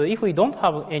because if we don't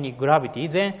have any gravity,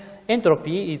 then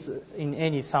entropy is in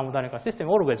any thermodynamical system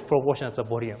always proportional to the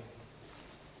volume.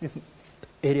 This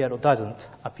area law doesn't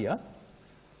appear.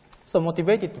 So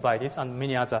motivated by this and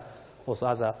many other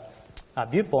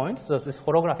viewpoints, so this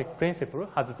holographic principle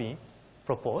has been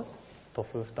proposed,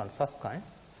 Tofuft and Susskind,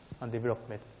 and developed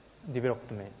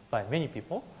by many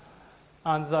people.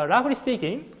 And roughly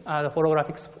speaking, the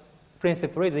holographic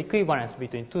principle is the equivalence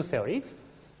between two theories.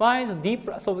 One is D,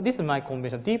 so this is my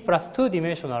convention, D plus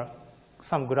two-dimensional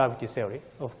some gravity theory,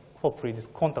 hopefully this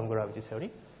quantum gravity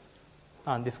theory,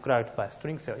 and described by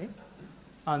string theory.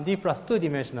 And D plus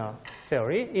two-dimensional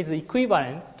theory is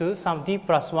equivalent to some D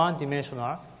plus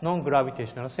one-dimensional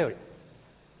non-gravitational theory.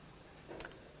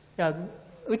 Yeah,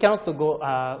 we cannot go,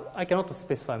 I cannot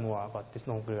specify more about this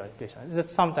non-gravitation.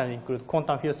 This sometimes includes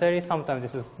quantum field theory, sometimes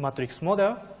this is matrix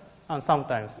model, and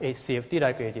sometimes a CFT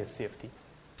like AdS CFT.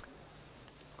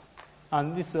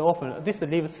 And this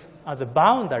leaves as a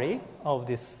boundary of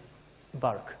this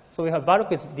bulk. So we have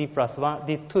bulk is d plus 1,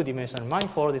 d two-dimensional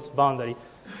manifold. This boundary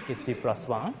is d plus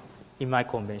 1 in my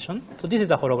convention. So this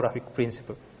is a holographic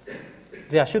principle.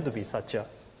 There should be such a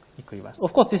equivalence.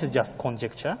 Of course, this is just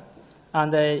conjecture.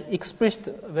 And the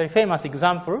explicit, very famous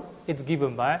example is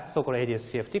given by so-called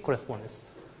AdS CFT correspondence.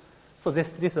 So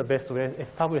this is the best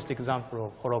established example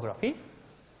of holography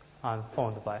and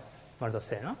found by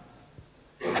Maldacena.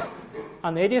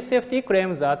 And AdS CFT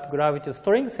claims that gravity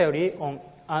string theory on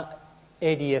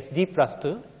AdS d plus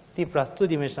 2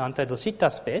 dimensional untitled theta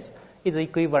space is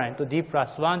equivalent to d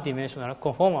plus 1 dimensional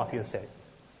conformal field theory.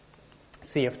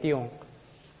 CFT on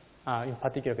in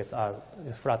particular case R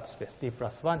is flat space, d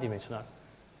plus 1 dimensional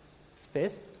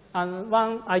space. And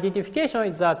one identification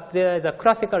is that there is a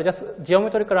classical just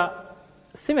geometrical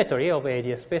symmetry of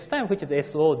AdS spacetime, which is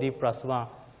SO d plus 1,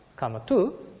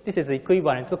 2. This is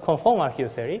equivalent to conformal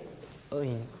field theory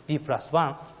in d plus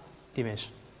 1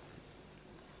 dimension.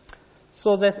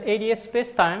 So this AdS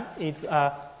spacetime is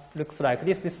looks like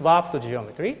this warped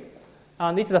geometry.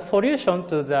 And it's a solution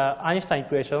to the Einstein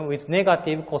equation with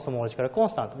negative cosmological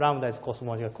constant. Lambda is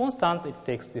cosmological constant. It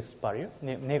takes this value,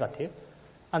 negative.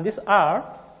 And this R,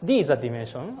 D is a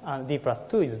dimension, and D plus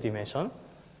 2 is dimension.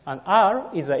 And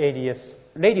R is the AdS,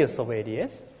 radius of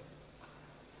AdS.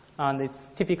 And its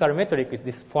typical metric is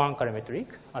this Poincare metric,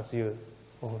 as you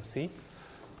often see.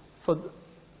 So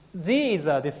Z is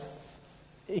this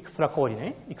extra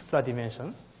coordinate, extra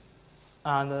dimension.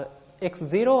 And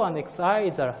x0 and xi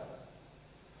is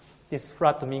this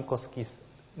flat Minkowski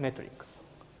metric.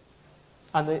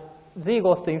 And z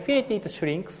goes to infinity, it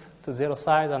shrinks to 0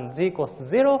 size, and z goes to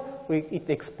 0, it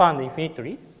expands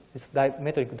infinitely, this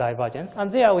metric divergence. And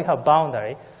there we have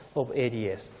boundary of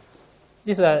AdS.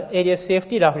 This AdS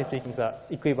CFT, roughly speaking, the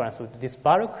equivalence of this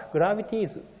bulk gravity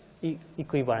is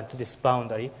equivalent to this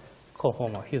boundary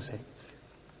conformal field theory.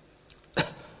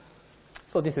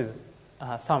 So this is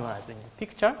summarizing the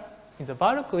picture. In the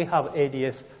bulk, we have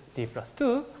AdS d plus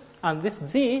 2. And this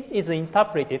z is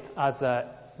interpreted as a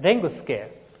length scale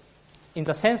in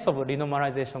the sense of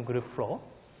renormalization group flow,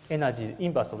 energy,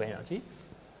 inverse of energy.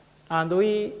 And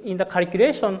we, in the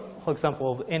calculation, for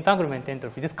example, of entanglement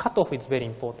entropy, this cutoff is very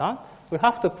important. We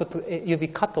have to put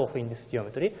UV cutoff in this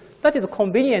geometry. That is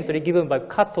conveniently given by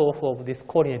cutoff of this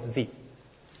coordinate z.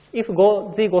 If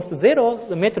z goes to 0,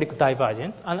 the metric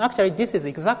divergent. And actually, this is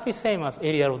exactly same as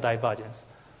area of divergence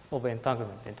of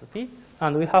entanglement entropy.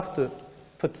 And we have to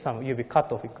put some UV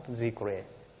cutoff equal to z equal a.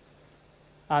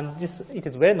 And this, it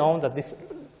is well known that this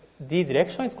d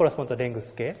direction is correspond to the length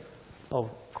scale of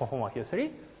conformal field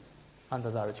theory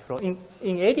under the RG flow. In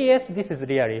AdS, this is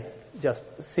really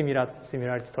just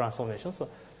similarity transformation. So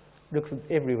looks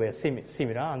everywhere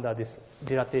similar under this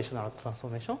dilatational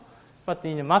transformation. But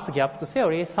in mass gap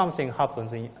theory, something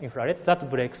happens in infrared that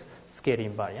breaks scale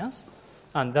invariance.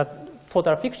 And that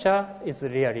total picture is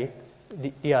really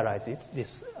realizes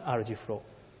this RG flow.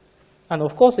 And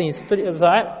of course, in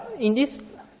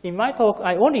my talk,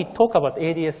 I only talk about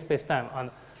AdS spacetime,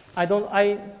 and I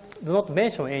do not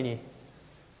mention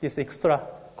this extra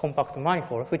compact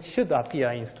manifold, which should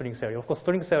appear in string theory. Of course,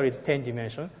 string theory is 10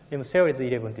 dimension, M theory is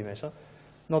 11 dimension.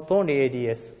 Not only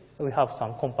AdS, we have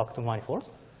some compact manifolds,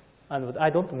 and I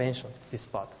don't mention this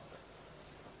part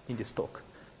in this talk.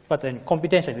 But then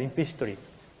computation implicitly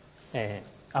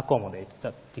accommodate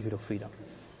that degree of freedom.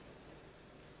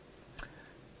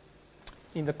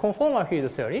 In the conformal field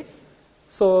theory,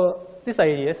 so this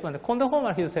AdS, when the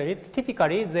conformal field theory,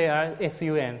 typically there are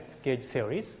SUN gauge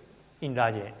theories in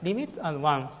large limit, and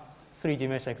one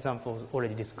three-dimensional example was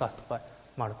already discussed by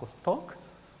Marco's talk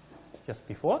just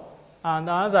before. And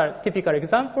another typical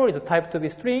example is a type 2B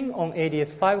string on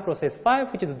AdS 5 cross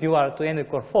S5, which is dual to n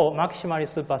equal 4, maximally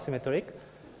supersymmetric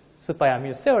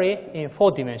super-Yamu theory in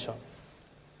 4 dimensions.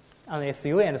 And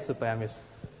SUN super-Yamu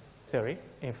theory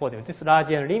in 4 dimensions. This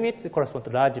large n limit corresponds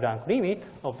to large rank limit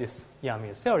of this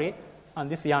Yamu theory. And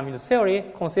this Yamu theory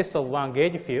consists of one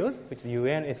gauge field, which is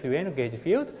UN, SUN gauge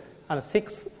field, and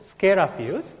 6 scalar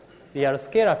fields, real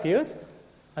scalar fields,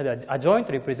 and a joint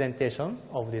representation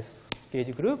of this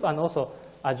gauge group, and also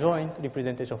a joint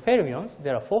representation of fermions.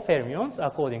 There are 4 fermions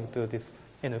according to this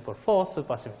n equal 4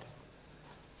 supersymmetry.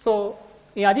 So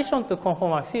in addition to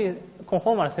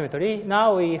conformal symmetry,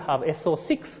 now we have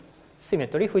SO6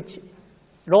 symmetry, which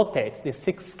rotates these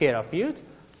 6 scalar fields,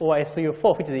 or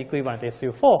SU4, which is equivalent to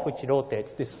SU4, which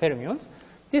rotates these fermions.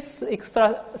 This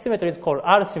extra symmetry is called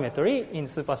R symmetry in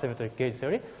supersymmetric gauge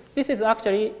theory. This is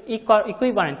actually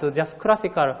equivalent to just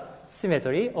classical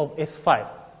symmetry of S5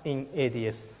 in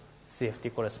AdS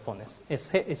CFT correspondence.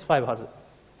 S5 has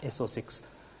SO6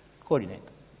 coordinate.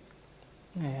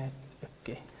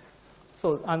 Okay.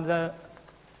 So, and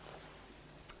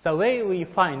the way we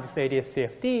find this AdS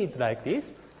CFT is like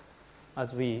this,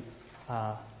 as we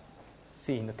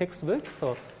see in the textbook.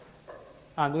 So,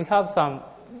 and we have some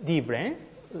D brane.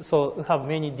 So we have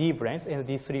many D branes and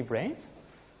D3 branes,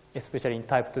 especially in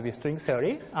type 2B string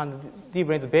theory. And D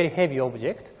brane is a very heavy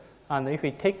object. And if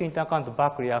we take into account the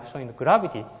back reaction in the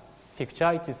gravity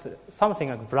picture, it is something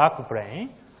like black brane.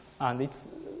 And its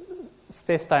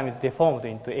space-time is deformed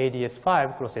into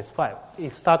AdS5 cross S5.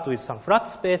 It starts with some flat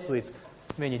space with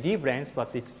many D branes,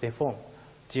 but it's deformed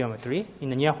geometry. In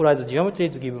the near horizon geometry,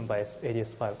 it's given by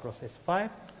AdS5 cross S5.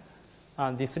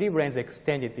 And the 3 branes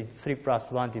extended in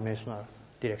 3+1 dimensional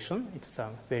direction. It's a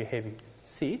very heavy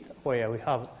seat where we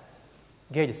have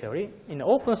gauge theory. In the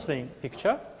open string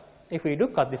picture, if we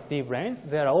look at these D branes,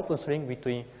 there are open string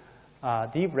between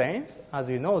D branes. As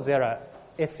you know, there are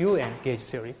SUN gauge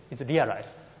theory. It's realized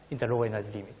in the low energy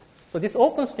limit. So this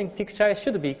open string picture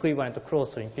should be equivalent to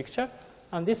closed string picture.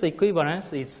 And this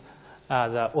equivalence is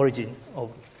the origin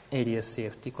of AdS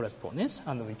CFT correspondence.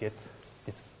 And we get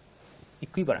this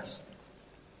equivalence.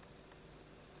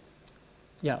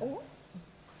 Yeah.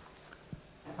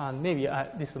 And maybe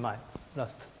this is my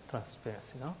last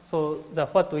transparency now. So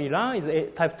what we learn is a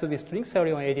type 2B string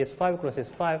theory on AdS5 cross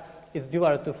S5 is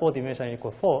dual to 4-dimensional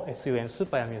equal 4 SUN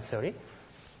superimine theory.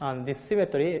 And this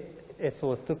symmetry,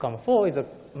 SO2, 4, is a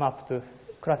map to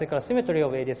classical symmetry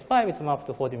of AdS5. It's mapped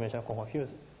to 4-dimensional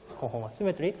conformal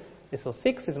symmetry.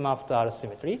 SO6 is mapped to R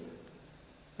symmetry.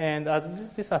 And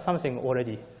these are something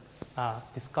already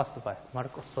discussed by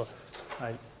Marcos. So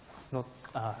I not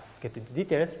get into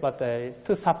details, but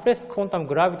to suppress quantum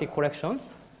gravity corrections,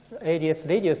 AdS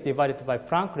radius divided by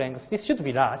Planck length, this should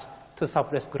be large to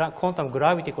suppress quantum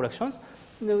gravity corrections.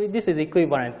 This is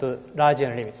equivalent to large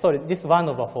n limit. Sorry, this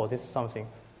 1/4, this is something,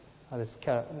 but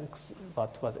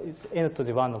it's n to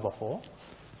the 1/4,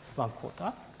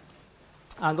 1/4.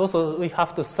 And also we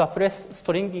have to suppress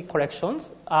string corrections.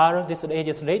 R, this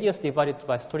AdS radius divided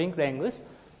by string length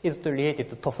is related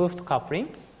to Toft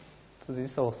coupling. So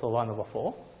this is also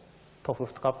 1/4,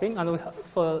 Toft coupling. And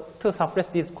so to suppress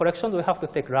these corrections, we have to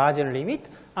take large n limit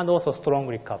and also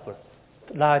strongly couple,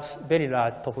 very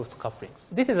large Toft couplings.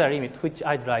 This is a limit which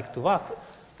I'd like to work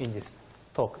in this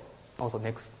talk, also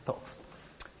next talks.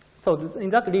 So in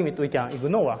that limit, we can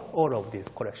ignore all of these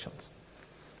corrections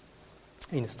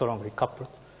in strongly coupled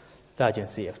large n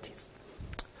CFTs.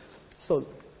 So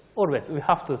always we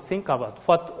have to think about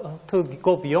what to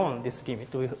go beyond this limit.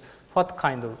 What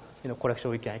kind of correction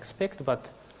we can expect, but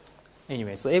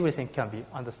anyway, so everything can be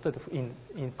understood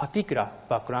in particular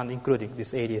background, including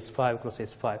this AdS5 cross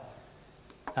S5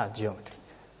 geometry.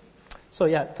 So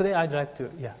yeah, today I'd like to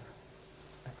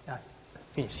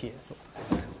finish here. So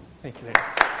thank you very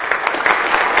much.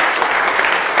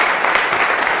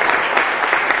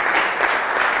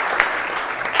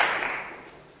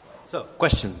 So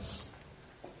questions.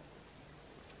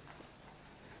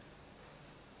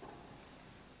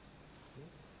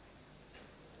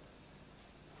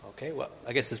 Okay, well,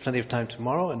 I guess there's plenty of time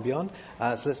tomorrow and beyond.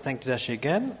 So let's thank Tadashi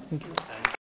again.